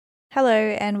Hello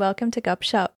and welcome to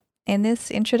Gupshup. In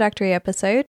this introductory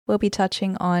episode, we'll be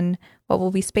touching on what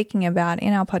we'll be speaking about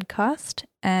in our podcast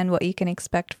and what you can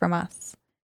expect from us.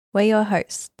 We're your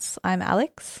hosts. I'm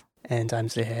Alex. And I'm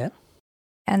Zuhair.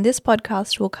 And this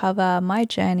podcast will cover my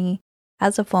journey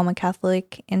as a former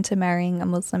Catholic into marrying a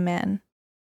Muslim man.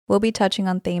 We'll be touching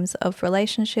on themes of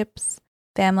relationships,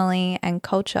 family, and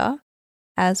culture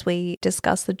as we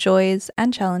discuss the joys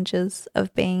and challenges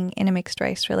of being in a mixed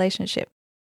race relationship.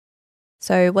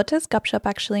 So what does Gupshup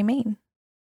actually mean?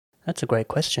 That's a great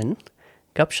question.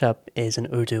 Gupshup is an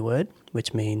Urdu word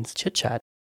which means chit-chat.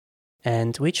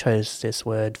 And we chose this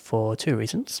word for two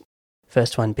reasons.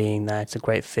 First one being that it's a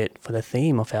great fit for the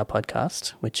theme of our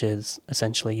podcast, which is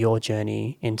essentially your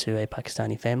journey into a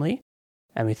Pakistani family.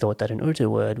 And we thought that an Urdu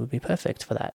word would be perfect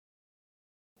for that.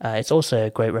 It's also a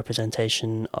great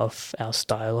representation of our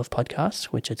style of podcast,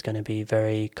 which is going to be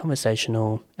very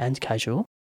conversational and casual.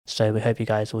 So we hope you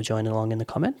guys will join along in the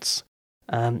comments.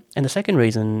 And the second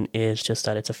reason is just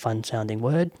that it's a fun sounding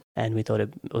word and we thought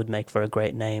it would make for a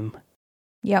great name.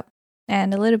 Yep.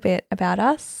 And a little bit about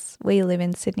us. We live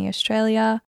in Sydney,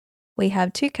 Australia. We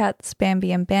have two cats,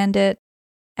 Bambi and Bandit,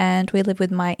 and we live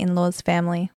with my in-laws'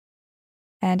 family.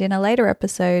 And in a later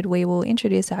episode, we will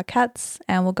introduce our cats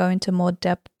and we'll go into more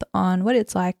depth on what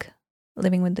it's like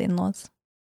living with the in-laws.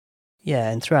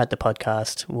 Yeah, and throughout the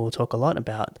podcast, we'll talk a lot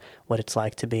about what it's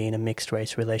like to be in a mixed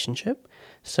race relationship.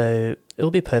 So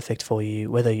it'll be perfect for you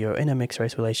whether you're in a mixed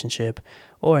race relationship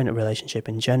or in a relationship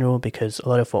in general, because a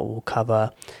lot of what we'll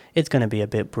cover, it's going to be a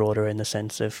bit broader in the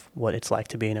sense of what it's like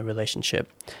to be in a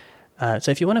relationship. So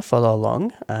if you want to follow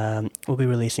along, we'll be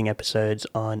releasing episodes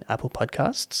on Apple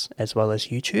Podcasts as well as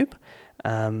YouTube.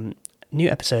 New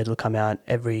episodes will come out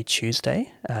every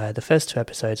Tuesday. The first two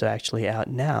episodes are actually out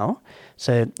now.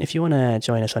 So if you want to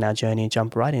join us on our journey,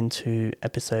 jump right into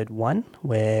episode 1,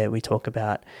 where we talk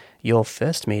about your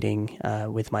first meeting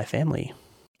with my family.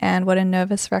 And what a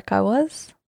nervous wreck I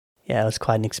was. Yeah, it was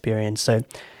quite an experience. So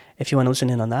if you want to listen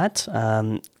in on that,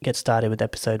 get started with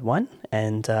episode 1,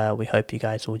 and we hope you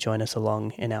guys will join us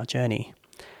along in our journey.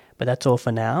 But that's all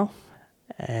for now,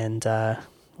 and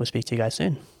we'll speak to you guys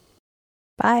soon.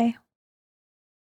 Bye.